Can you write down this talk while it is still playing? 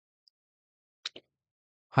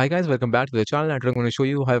Hi guys, welcome back to the channel, and I'm going to show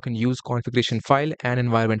you how you can use configuration file and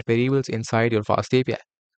environment variables inside your FastAPI.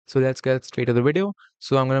 So let's get straight to the video.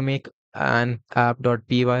 So I'm going to make an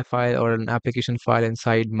app.py file or an application file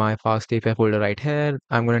inside my FastAPI folder right here.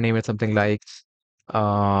 I'm going to name it something like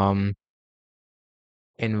um,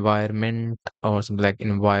 environment or something like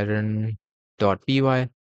environ.py,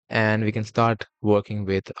 and we can start working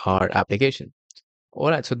with our application. All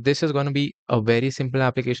right, so this is going to be a very simple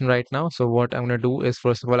application right now. So what I'm going to do is,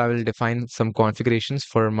 first of all, I will define some configurations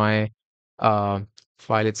for my uh,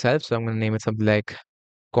 file itself. So I'm going to name it something like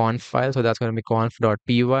conf file. So that's going to be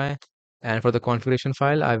conf.py. And for the configuration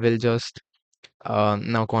file, I will just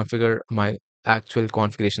now configure my actual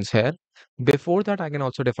configurations here. Before that, I can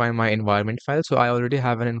also define my environment file. So I already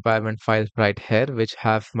have an environment file right here, which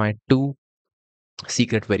have my two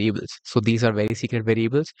secret variables. So these are very secret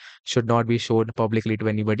variables, should not be shown publicly to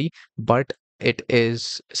anybody, but it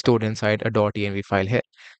is stored inside a .env file here.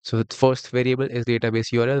 So the first variable is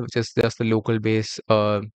database URL, which is just the local base,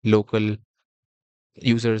 local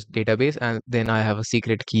users database, and then I have a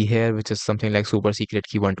secret key here, which is something like super secret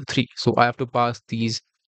key 123. So I have to pass these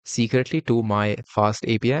secretly to my fast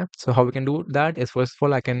API. So how we can do that is, first of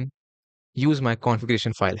all, I can use my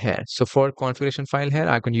configuration file here. So for configuration file here,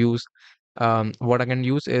 I can use what I can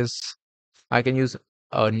use is I can use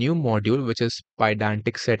a new module which is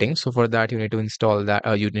pydantic-settings. So for that, you need to install that.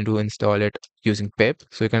 You need to install it using pip.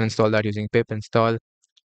 So you can install that using pip install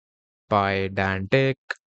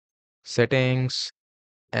pydantic-settings,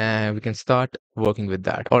 and we can start working with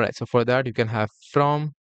that. All right. So for that, you can have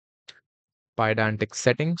from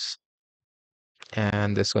pydantic-settings,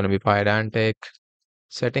 and this is going to be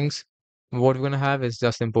pydantic-settings. What we're going to have is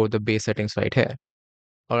just import the base settings right here.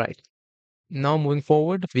 All right. Now moving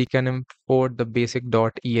forward, we can import the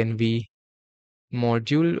basic.env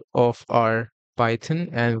module of our Python,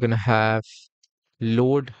 and we're going to have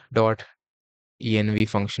load.env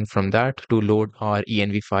function from that to load our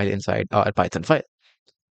env file inside our Python file.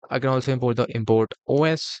 I can also import the import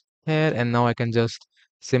OS here, and now I can just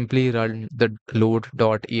simply run the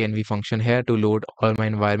load.env function here to load all my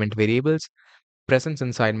environment variables present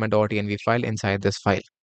inside my .env file inside this file.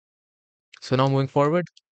 So now moving forward,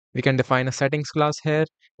 we can define a settings class here,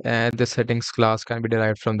 and the settings class can be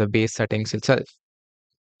derived from the base settings itself.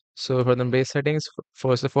 So for the base settings,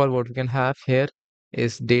 first of all, what we can have here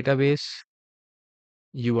is database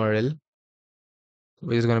URL,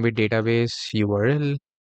 which is going to be database URL,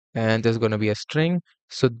 and there's going to be a string.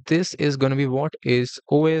 So this is going to be what is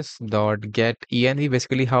os.get-env,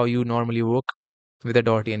 basically how you normally work with a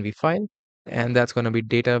 .env file, and that's going to be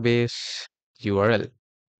database URL.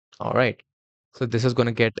 All right. So this is going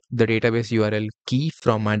to get the database URL key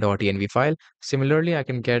from my .env file. Similarly, I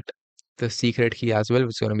can get the secret key as well,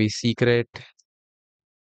 which is going to be secret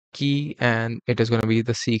key, and it is going to be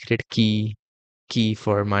the secret key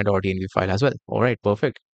for my .env file as well. All right,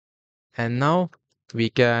 perfect. And now we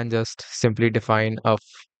can just simply define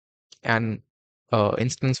an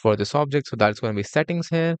instance for this object. So that's going to be settings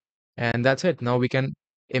here, and that's it. Now we can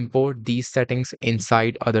import these settings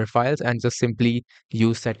inside other files and just simply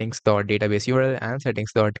use settings.database URL and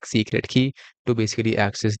settings.secret key to basically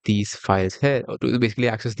access these files here, or to basically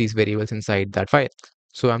access these variables inside that file.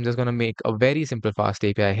 So I'm just going to make a very simple fast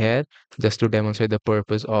API here just to demonstrate the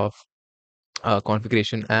purpose of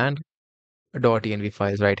configuration and .env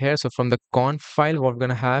files right here. So from the conf file, what we're going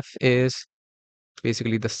to have is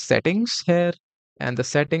basically the settings here. And the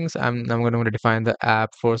settings, I'm going to define the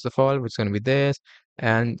app first of all, which is going to be this.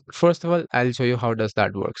 And first of all, I'll show you how does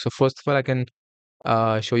that work. So first of all, I can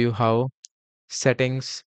show you how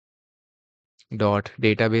settings dot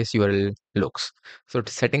database URL looks. So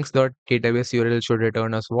settings dot database URL should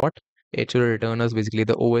return us what? It should return us basically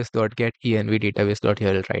the os dot get env database dot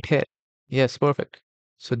URL right here. Yes, perfect.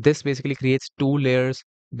 So this basically creates two layers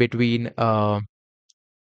between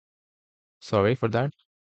sorry for that.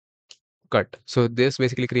 Cut. So this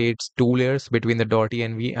basically creates two layers between the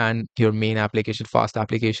 .env and your main application, fast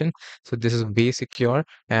application. So this is way secure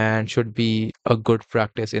and should be a good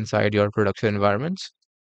practice inside your production environments.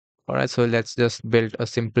 All right, so let's just build a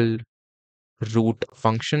simple root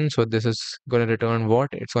function. So this is going to return what?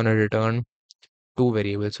 It's going to return two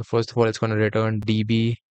variables. So first of all, it's going to return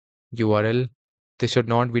db URL. This should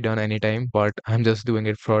not be done anytime, but I'm just doing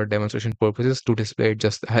it for demonstration purposes to display it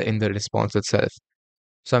just in the response itself.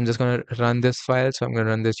 So I'm just going to run this file. So I'm going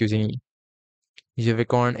to run this using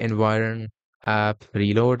Uvicorn environ app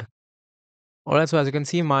reload. All right, so as you can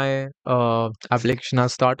see, my application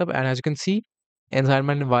has startup, and as you can see, inside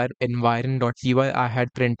my environ.py, I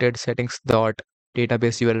had printed settings.database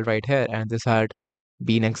URL right here, and this had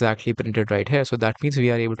been exactly printed right here. So that means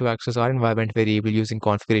we are able to access our environment variable using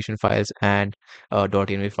configuration files and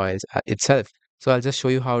 .env files itself. So I'll just show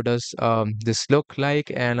you how does this look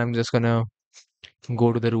like, and I'm just gonna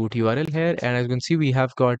go to the root URL here, and as you can see, we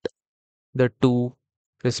have got the two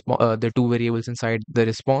variables inside the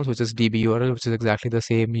response, which is db URL, which is exactly the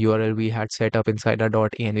same URL we had set up inside our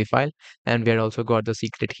 .env file, and we had also got the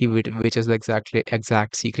secret key, which is the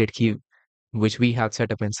exact secret key which we have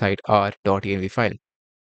set up inside our .env file.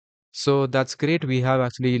 So that's great. We have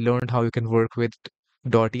actually learned how you can work with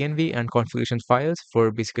 .env and configuration files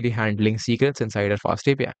for basically handling secrets inside a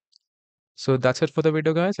FastAPI. So that's it for the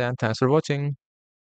video, guys, and thanks for watching.